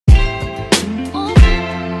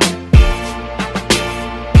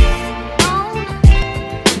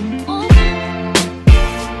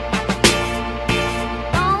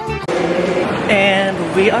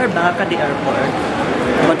We are back at the airport.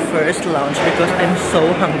 But first, lounge because I'm so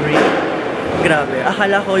hungry. Grabe.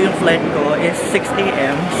 Akala ko yung flight ko is 6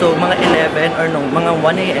 AM. So, mga 11 or no, mga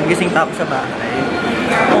 1 AM gising pa ako sa bahay.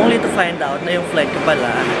 Only to find out na yung flight ko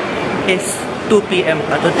pala is 2 PM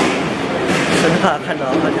pa today. So,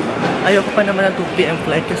 nakakaloka, diba? Ayoko pa naman ng 2 PM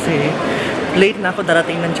flight kasi late na ako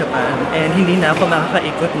darating ng Japan and hindi na ako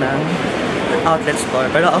makakaikot ng outlet store.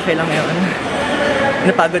 Pero okay lang yun.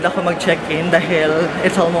 Napagod ako mag-check-in dahil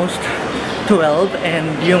it's almost 12 and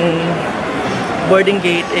yung boarding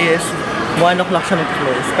gate is 1 o'clock siya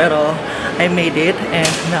mag-close. Pero I made it and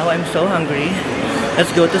now I'm so hungry. Let's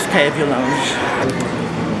go to Skyview Lounge.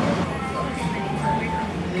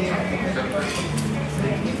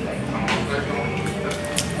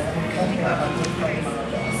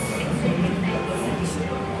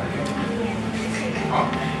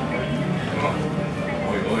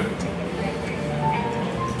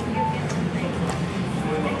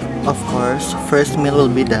 Of course, first meal will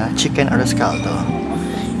be the chicken arroz caldo.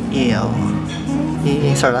 Ew.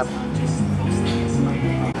 Sarap.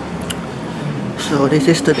 So this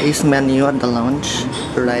is today's menu at the lounge.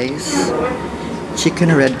 Rice,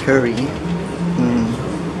 chicken red curry,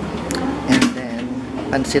 and then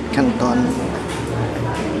pancit canton.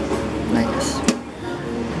 Nice.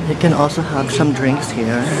 You can also have some drinks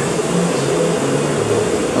here.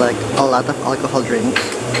 Like a lot of alcohol drinks.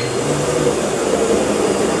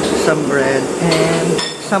 Some bread and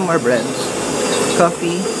some more breads,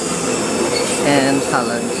 coffee and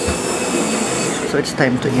salads. So it's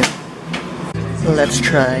time to eat. Let's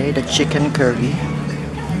try the chicken curry.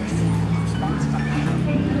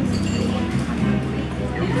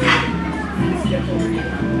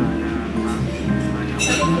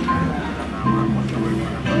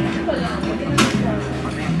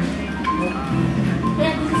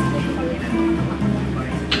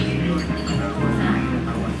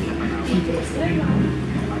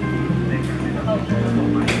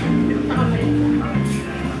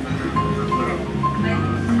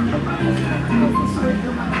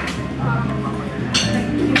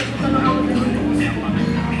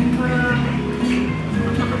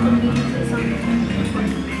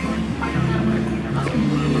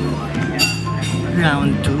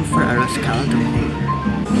 Round 2 for arroz caldo.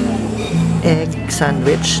 Egg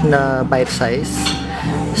sandwich na bite size.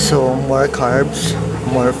 So more carbs,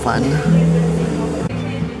 more fun.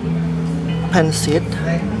 Pancit,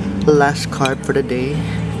 last carb for the day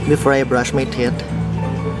before I brush my teeth.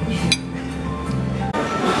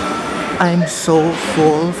 I'm so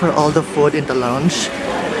full for all the food in the lounge.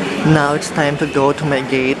 Now it's time to go to my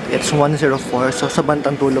gate. It's 104, so sa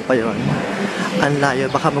bandang dulo pa yon. Ang layo,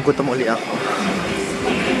 baka magutom uli ako.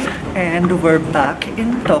 And we're back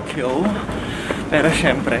in Tokyo. Pero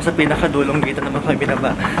syempre, sa pinakadulong gate naman kami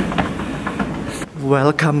binaba.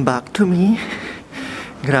 Welcome back to me.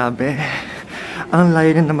 Grabe. Ang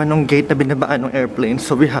layo na naman ng gate na binabaan ng airplane,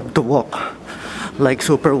 so we have to walk. Like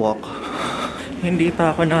super walk. Hindi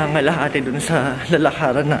pa ako nangangalahati dun sa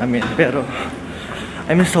lalakaran namin, pero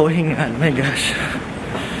I'm so hingal, my gosh.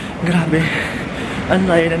 Grabe. Ang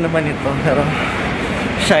layo na naman ito, pero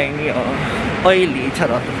shiny, oh. Oily,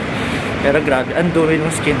 charot. Pero grabe, ang dumi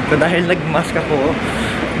ng skin ko dahil nag-mask ako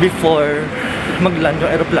before mag-land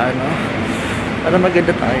yung aeroplano para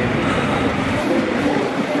maganda tayo.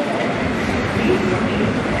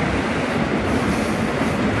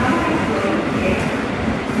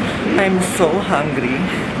 I'm so hungry.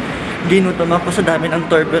 Ginutom ako sa dami ng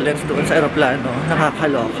turbulence doon sa aeroplano.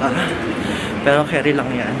 Nakakaloka. Pero carry lang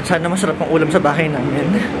yan. Sana masarap ang ulam sa bahay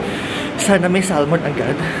namin. Sana may salmon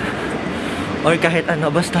agad. Or kahit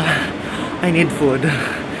ano, basta I need food.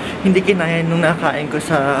 Hindi kinaya nung nakain ko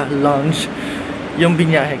sa lounge yung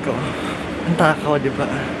binyahe ko. Ang takaw, diba?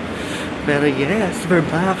 Pero yes, we're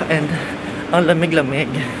back and ang lamig-lamig.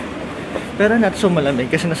 Pero not so malamig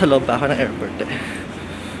kasi nasa loob pa ako ng airport eh.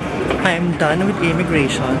 I'm done with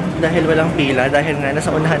immigration dahil walang pila, dahil nga nasa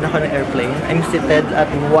unahan ako ng airplane. I'm seated at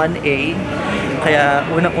 1A, kaya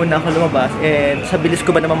unang-una ako lumabas and sa bilis ko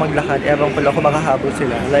ba naman maglakad, ewan ko lang kung makahabol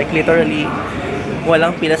sila. Like literally,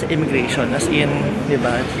 walang pila sa immigration, as in,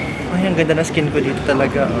 diba? Ay, ang ganda na skin ko dito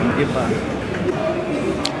talaga, diba?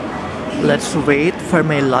 Let's wait for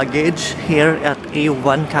my luggage here at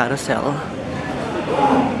A1 carousel.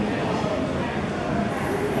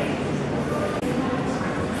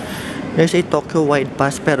 There's a Tokyo wide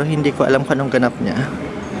pass pero hindi ko alam kung anong ganap niya.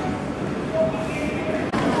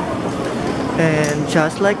 And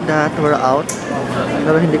just like that, we're out.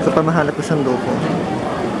 Pero hindi ko pa mahanap yung sundo ko.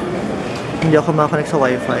 Hindi ako makakonect sa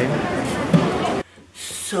wifi.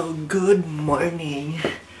 So, good morning.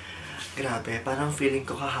 Grabe, parang feeling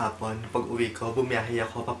ko kahapon, pag uwi ko, bumiyahe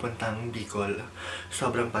ako papuntang Bicol.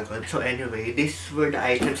 Sobrang pagod. So anyway, these were the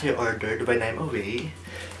items I ordered when I'm away.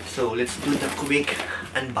 So let's do the quick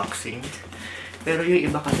unboxing. Pero yung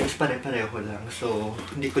iba kasi is pare-pareho lang. So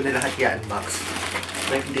hindi ko na lahat i-unbox.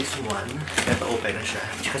 Like this one, ito open na siya.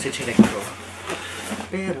 Kasi chinek ko.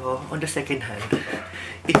 Pero on the second hand,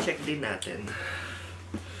 i-check din natin.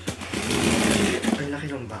 Ang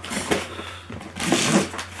laki ng box.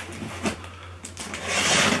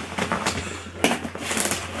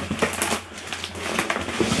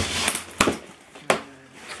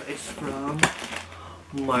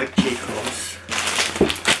 Mark Jacobs.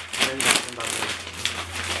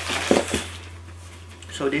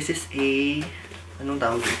 So this is a, anong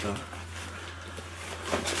tawag dito?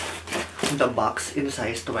 The box in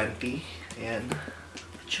size 20. Ayan.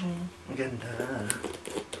 Chong, ang ganda.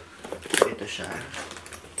 So ito siya.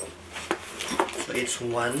 So it's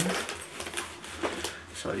one.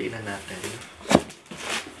 So linan natin.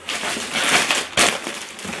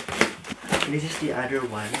 This is the other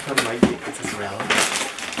one from Mark Jacobs as well.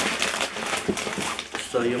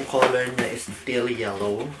 So, yung color na is still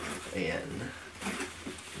yellow. Ayan.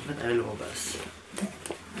 Ba't ayaw lumabas?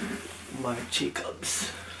 Mark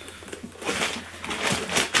Jacobs.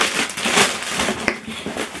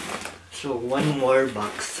 So, one more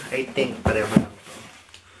box. I think pareho lang to.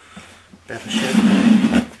 Pero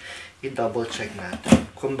syempre, i-double check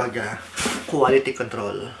natin. Kumbaga, quality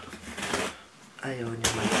control. Ayaw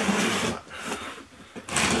niya mag-iwa.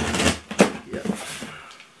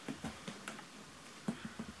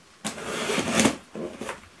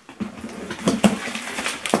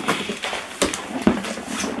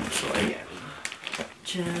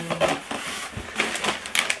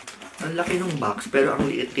 Ang laki ng box, pero ang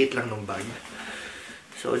liit-liit lang ng bag.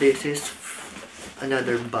 So, this is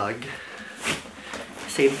another bag.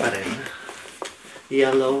 Same pa rin.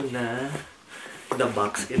 Yellow na the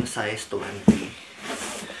box in size 20.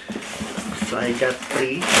 So, I got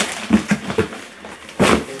 3.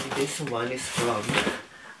 And this one is from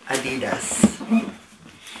Adidas.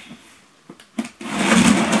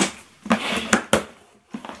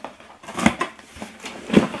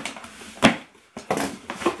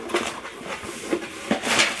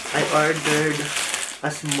 I ordered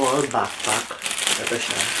a small backpack. Ito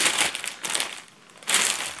siya.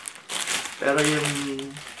 Pero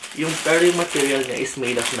yung material niya is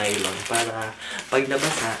made of nylon para pag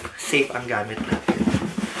nabasa, safe ang gamit natin.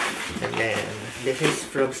 And then, this is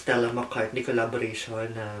from Stella McCartney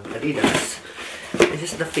collaboration ng Adidas. This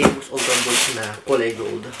is the famous ultra boots na kulay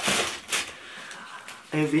gold.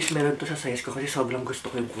 I wish meron to sa size ko kasi sobrang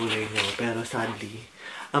gusto ko yung kulay niya. Pero sadly,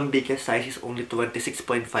 ang biggest size is only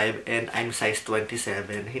 26.5 and I'm size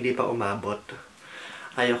 27. Hindi pa umabot.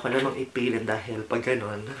 Ayoko namang ipilin dahil pag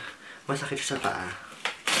ganun, masakit siya sa paa.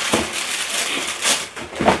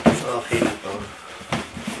 So, okay na to.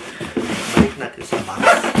 Balik natin sa box.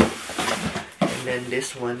 And then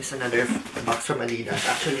this one is another box from Adidas.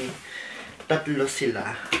 Actually, tatlo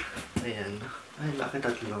sila. Ayan. Ay, bakit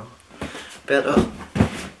tatlo? Pero,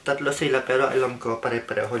 tatlo sila pero alam ko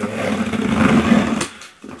pare-pareho lang naman.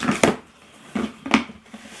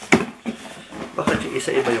 Bakit yung isa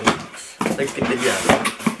iba yung box? Nagtipid yata.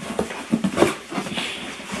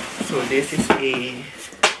 So, this is a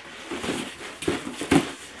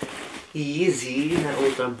Yeezy na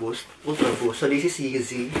Ultra Boost. So, this is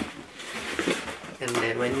Yeezy. And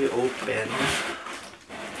then, when you open,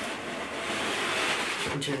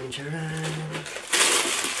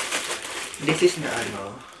 this is the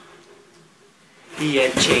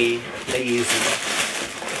Yeezy na Yeezy.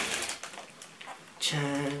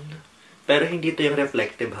 Chan. Pero hindi to yung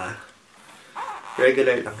reflective ha.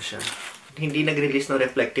 Regular lang siya. Hindi nag-release ng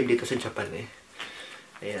reflective dito sa Japan eh.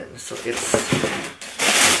 Ayan. So it's...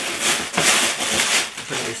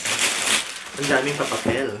 Ang daming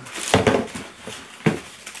papapel.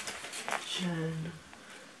 Diyan.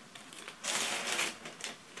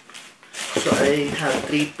 So I have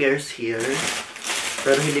 3 pairs here.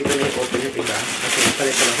 Pero hindi ko na i-open yung iba. Kasi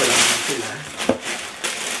pala ko lang sila.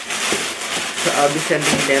 So I'll be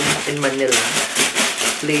sending them in Manila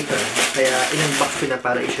later. Kaya in-unbox ko na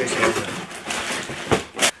para i-share sa inyo.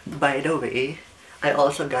 By the way, I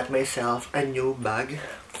also got myself a new bag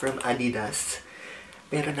from Adidas.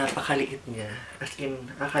 Pero napakaliit niya. As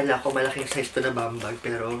in, akala ko malaking size to na bag.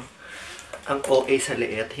 Pero ang OA sa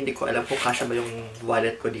liit. Hindi ko alam kung kasya ba yung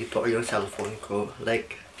wallet ko dito or yung cellphone ko.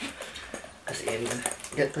 Like, as in,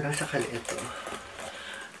 ganito lang sa kaliit to.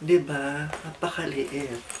 Diba?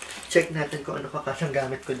 Napakaliit. Check natin kung ano kasyang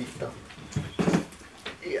gamit ko dito.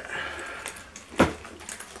 Yeah.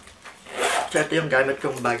 So, ito yung gamit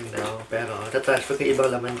kong bag now. Pero, tatransfer ko yung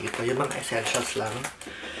ibang laman dito. Yung mga essentials lang.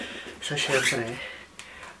 So, syempre,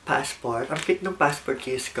 passport. Ang cute ng passport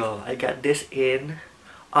case ko. I got this in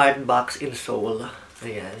Art Box in Seoul.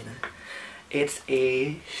 Ayan. It's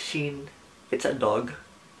a It's a dog.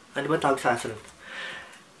 Ano ba tawag sa aso?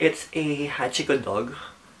 It's a Hachiko dog.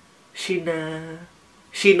 Shino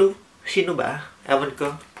ba? Ewan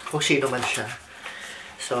ko kung sino man siya.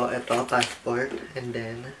 So, ito, passport. And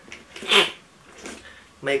then,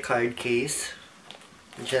 may card case.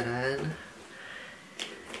 Diyan.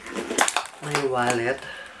 May wallet.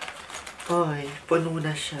 Oy, puno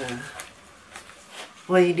na siya.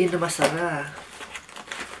 Oy, hindi na masara.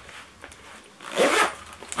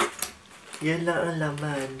 Yan lang ang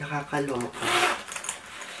laman. Nakakaloka.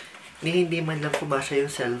 Hindi man lang pumasya yung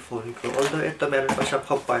cellphone ko. Although ito, meron pa siyang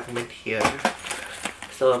compartment here.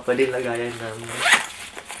 So, pwede lagayan ng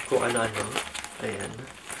kung ano-ano. Ayan.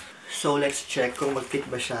 So, let's check kung mag-fit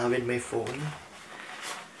ba siya with my phone.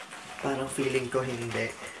 Parang feeling ko hindi.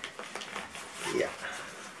 Yeah.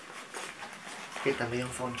 Kita mo yung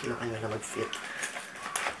phone ko lang kayo na mag-fit.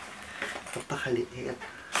 Napakaliit.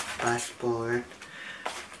 Passport.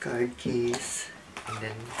 Card case. And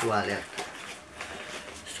then, wallet.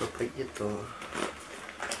 So, pag ito.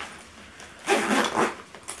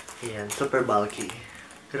 Ayan. Super bulky.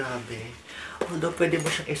 Grabe. Although, pwede mo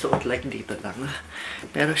siyang isuot like dito lang.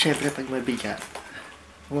 Pero, syempre, pag mabigat,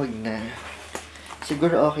 huwag na.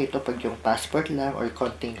 Siguro okay ito pag yung passport lang or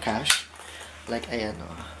konting cash. Like, ayan o.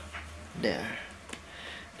 There.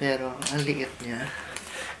 Pero, ang liit niya.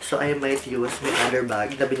 So, I might use my other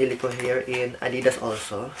bag na binili ko here in Adidas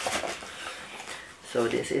also. So,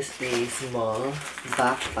 this is a small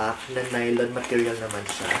backpack na nylon material naman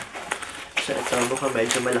siya. So, ito, mukhang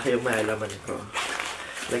medyo malaki yung maalaman ko.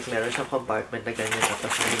 Like, meron siyang compartment na ganyan.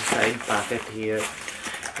 Tapos, may side pocket here.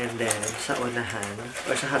 And then, sa unahan,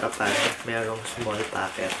 or sa harapan, merong small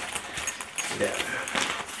pocket. There.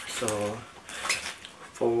 So,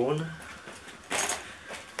 phone,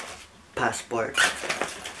 passport,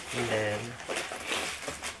 and then,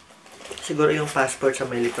 siguro yung passport sa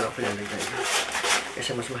may likuran ko lalagay.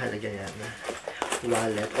 Kasi mas mahalaga yan.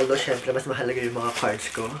 Wallet. Although, syempre, mas mahalaga yung mga cards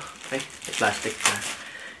ko. Ay, plastic na.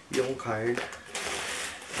 Yung card.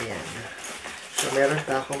 Ayan. So, meron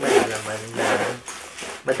pa akong malalaman na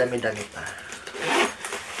madami-dami pa.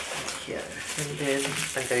 Here. And then,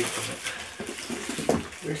 tanggalin ko nga.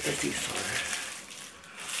 Where's the scissor?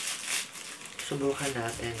 Subukan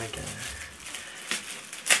natin na gano'n.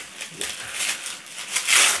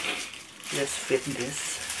 Let's fit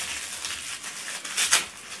this.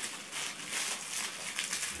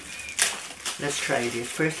 Let's try this.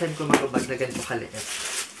 First time ko magbabag na ganito kaliit.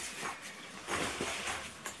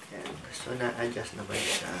 Yan. So, na-adjust naman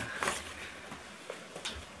siya.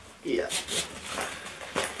 Yeah.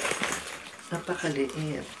 Napakaliit.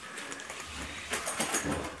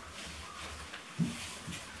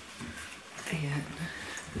 Ayan.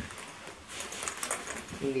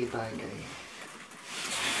 Hindi bagay.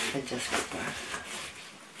 Adjust ko pa.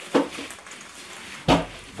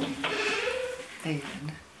 Ayan.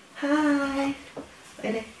 Hi!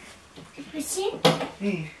 Pwede. Pusin?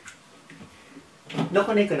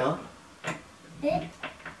 Doko na ko, no?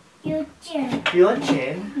 Yuchen.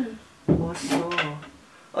 Yuchen? Oso.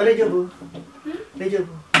 Oh, daijoubu.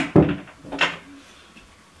 Daijoubu.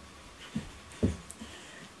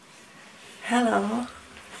 Hello.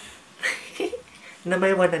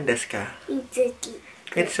 Namaiwanan desu ka? Itsuki.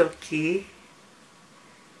 Itsuki?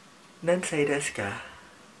 Nansai desu ka?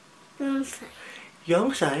 4歳。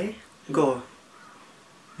 4歳? Go.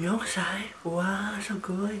 4歳? Wow,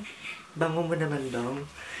 sugoi. Bango mo naman dong.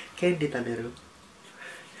 Candy taberu.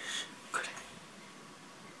 Kore.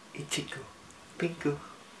 Ichigo. Pinko.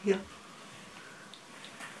 Yo.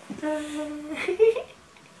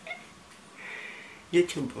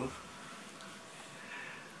 YouTube.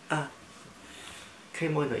 Ah.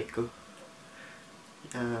 Kaimono iku.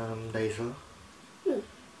 Daiso?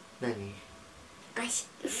 Nani? Okashi.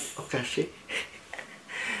 Okashi?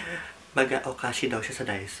 Maga-okashi daw siya sa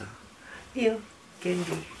Daiso. Iyo,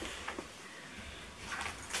 candy.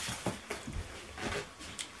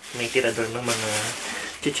 May tirador ng mga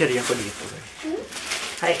chichirya ko dito.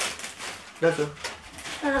 Hi! Dozo.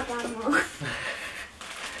 Papa mo.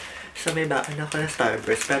 So may baan ako ng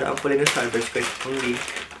Starburst, pero ang kulay ng Starburst ko is only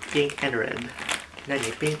pink and red.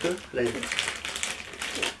 Nani? Pink ko? Red?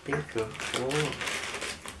 Pink ko? Oh.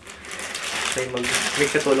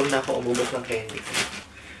 May katulong na ako umubos ng candy.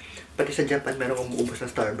 Pati sa Japan, merong umuubos ng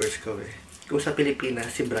Starburst ko eh. Kung sa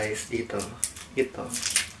Pilipinas, si Bryce dito. Ito.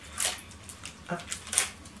 Ah.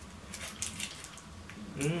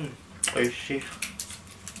 Oishi.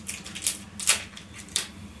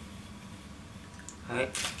 Hai.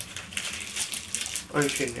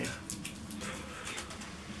 Oishi ne.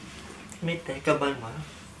 Mite kabal ma.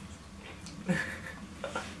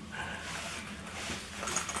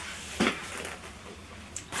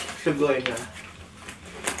 Sugoi na.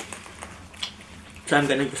 So I'm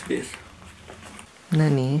gonna use this.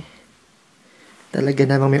 Nani? Talaga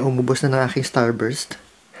namang may umubos na ng aking Starburst.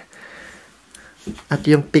 At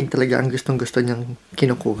yung pink talaga ang gustong-gusto niyang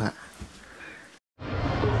kinukuha.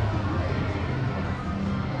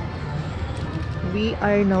 We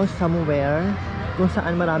are now somewhere kung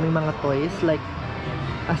saan maraming mga toys. Like,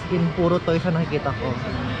 as in, puro toys ang nakikita ko.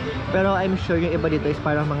 Pero I'm sure yung iba dito is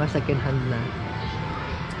parang mga second hand na.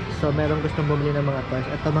 So, merong gustong bumili ng mga toys.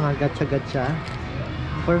 Ito mga gacha-gacha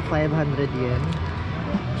for 500 yen.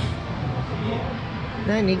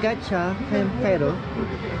 Nani, gacha? Pero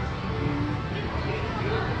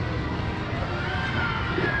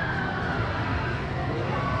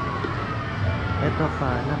ito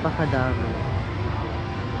pa, napakadami.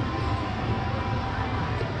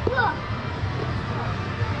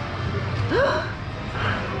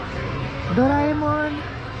 Doraemon!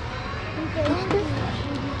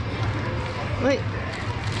 Wait!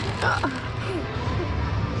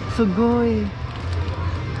 Sugoi!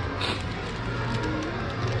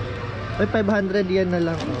 Ay, 500 yan na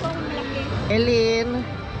lang. Oh. Elin!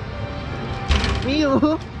 Miu!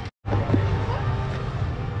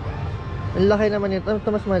 Ang laki naman ito. Ito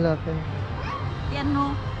mas malaki. Yan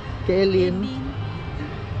no. Kay Elin.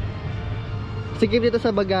 Sige dito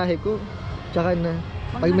sa bagahe ko. Tsaka na.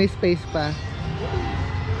 Pag may space pa.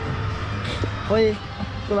 Hoy,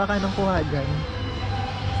 kuha ka ng kuha dyan.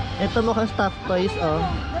 Ito mukhang stuffed toys, oh.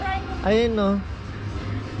 Ayun, no.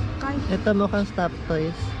 Ito mukhang stuffed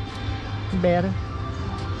toys. Bear.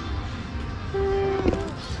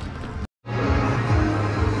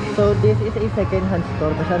 So, this is a second-hand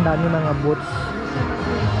store kasi ang dami mga boots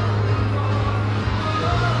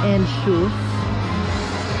and shoes.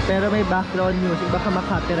 Pero may background music. Baka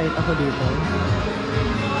ma-copyright ako dito.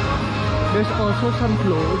 There's also some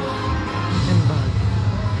clothes and bags.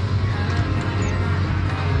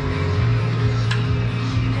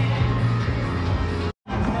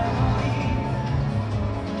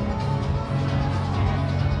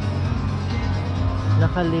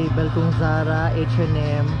 Naka-label kung Zara,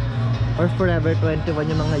 H&M, or Forever 21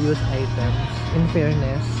 yung mga used items. In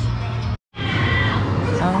fairness.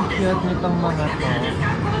 Ang cute nitong mga to.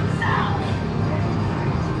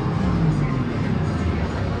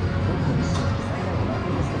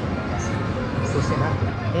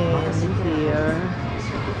 And here,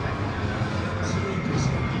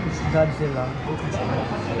 Godzilla.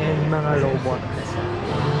 And mga robots.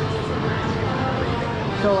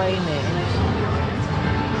 So, ayun eh.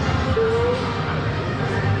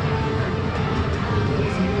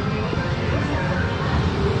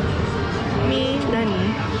 Nani?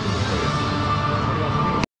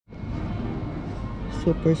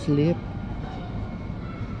 Super sleep.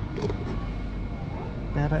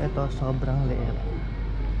 Pero ito sobrang liit.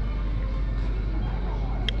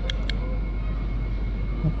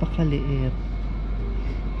 Napakaliit.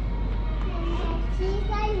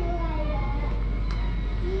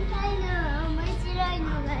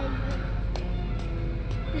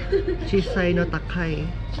 Chisay no takay.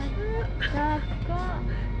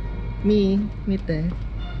 Mite.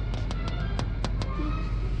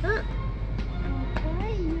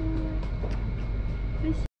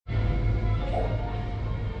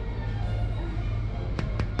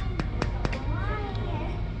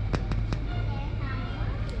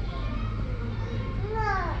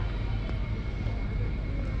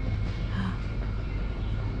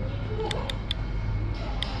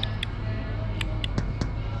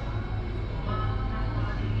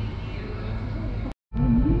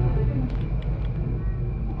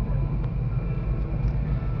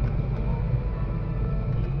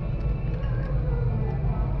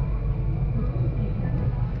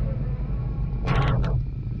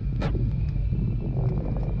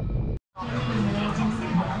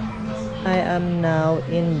 I am now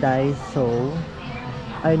in Daiso.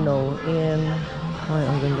 I know, in... Ay,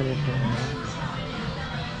 ang ganda nito.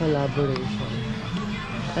 Collaboration.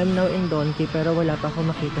 I'm now in Donkey, pero wala pa ako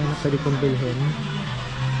makita na pwede kong bilhin.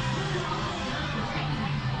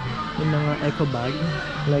 Yung mga eco bag.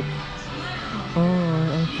 Like,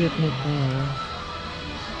 oh, ang cute nito.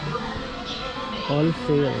 All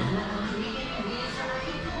sale.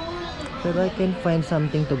 Pero I can find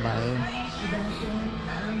something to buy.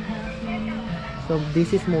 So,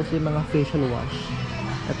 this is mostly mga facial wash.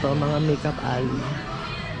 Ito, mga makeup alley.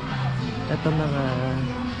 Ito, mga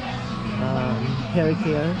hair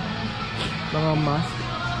care, mga mask.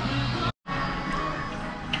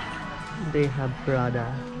 They have Prada,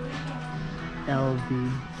 LV,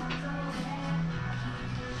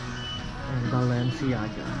 and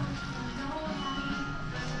Balenciaga.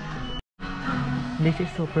 This is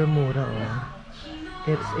super mura, oh.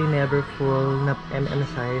 It's a never full na MM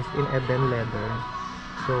size in Eden leather.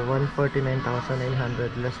 So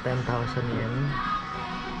 149,900 less 10,000 yen.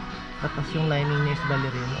 Tapos yung lining niya is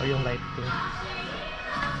ballerine or yung light pink.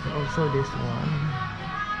 Also this one.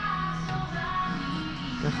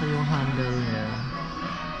 Kasi yung handle niya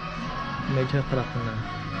medyo crack na.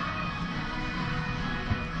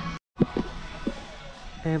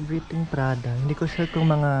 Everything Prada. Hindi ko sure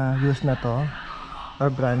kung mga used na to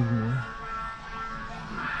or brand new.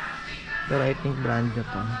 Pero I think brand new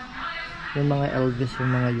to. Yung mga Elvis,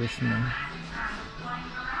 yung mga used na.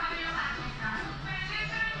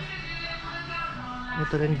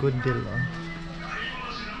 Ito rin good deal, oh.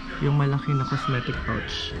 Yung malaki na cosmetic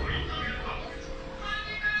pouch.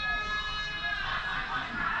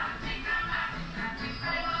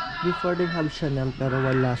 Before they have Chanel pero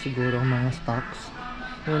wala siguro mga stocks.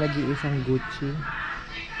 Yung nag-iisang Gucci.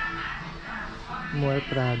 More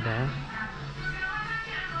Prada.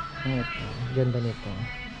 Ito, ganda nito.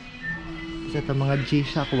 Kasi ito mga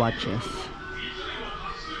G-Shock watches.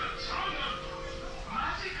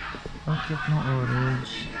 Ang cute ng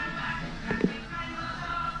orange.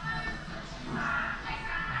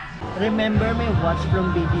 Remember my watch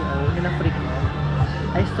from BDO na freak mo?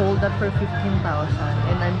 I sold that for 15,000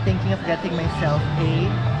 and I'm thinking of getting myself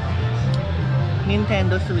a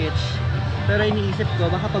Nintendo Switch. Pero iniisip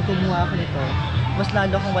ko, baka pag kumuha ako nito, mas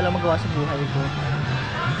lalo akong walang magawa sa buhay ko.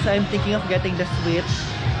 So I'm thinking of getting the Switch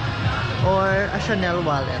or a Chanel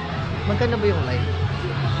wallet. Magkano ba yung light?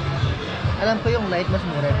 Alam ko yung light mas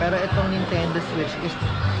mura, pero itong Nintendo Switch is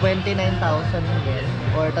 29,000 yen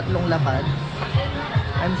or tatlong lapad.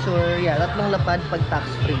 I'm sure, yeah, tatlong lapad pag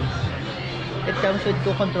tax free. It comes with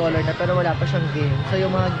 2 controller na pero wala pa siyang game. So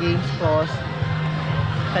yung mga games cost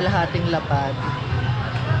kalahating lapad.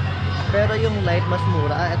 Pero yung light mas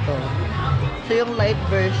mura. Ito. So yung light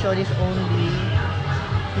version is only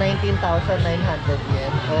 19,900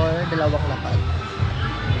 yen or dalawang lapad.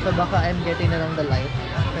 So baka I'm getting na lang the light.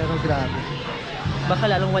 Pero grabe. Baka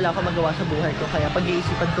lalong wala akong magawa sa buhay ko. Kaya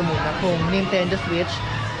pag-iisipan ko muna kung Nintendo Switch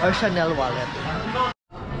or Chanel wallet.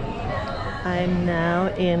 I'm now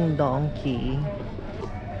in Donkey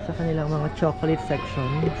sa kanilang mga chocolate section.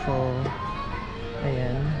 So,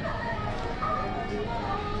 ayan.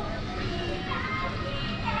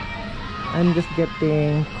 I'm just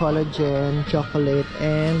getting collagen, chocolate,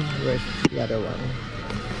 and where's the other one?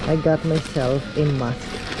 I got myself a mask.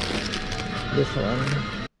 This one.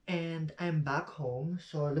 And I'm back home.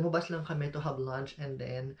 So, lumabas lang kami to have lunch and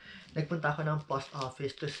then nagpunta ako ng post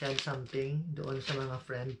office to send something doon sa mga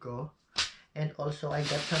friend ko. And also, I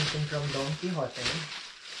got something from Don Quixote.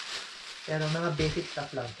 Pero mga basic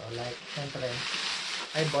stuff lang to. Like, syempre,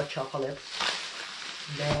 I bought chocolates.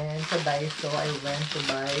 Then, sa Daiso, I went to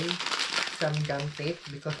buy some gum tape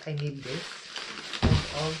because I need this. And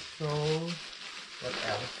also, what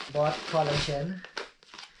else? Bought collagen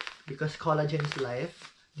because collagen is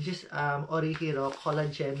life. This is Orihiro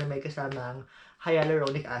collagen na may kasamang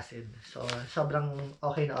hyaluronic acid. So, sobrang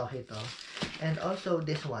okay na okay to. And also,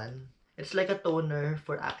 this one. It's like a toner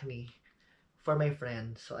for acne for my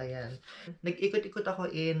friends. So, ayan. Nag-ikot-ikot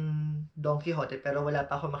ako in Don Quixote pero wala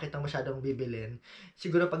pa ako makitang masyadong bibilin.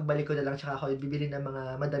 Siguro pagbalik ko na lang tsaka ako bibili ng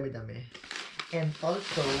mga madami-dami. And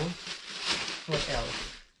also, what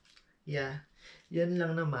else? Yeah. Yan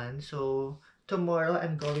lang naman. So, tomorrow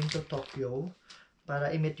I'm going to Tokyo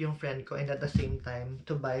para i-meet yung friend ko and at the same time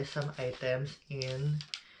to buy some items in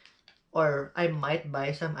or I might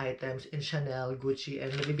buy some items in Chanel, Gucci,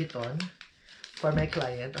 and Louis Vuitton for my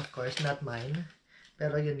client, of course, not mine.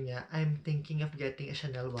 Pero yun nga, I'm thinking of getting a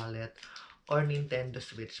Chanel wallet or Nintendo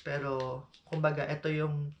Switch. Pero, kumbaga, ito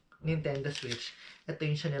yung Nintendo Switch, ito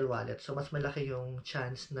yung Chanel wallet. So, mas malaki yung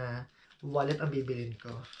chance na wallet ang bibilin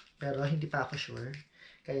ko. Pero, hindi pa ako sure.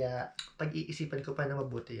 Kaya, pag-iisipan ko pa na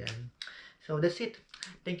mabuti yan. So, that's it.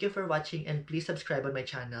 Thank you for watching and please subscribe on my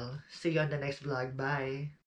channel. See you on the next vlog. Bye!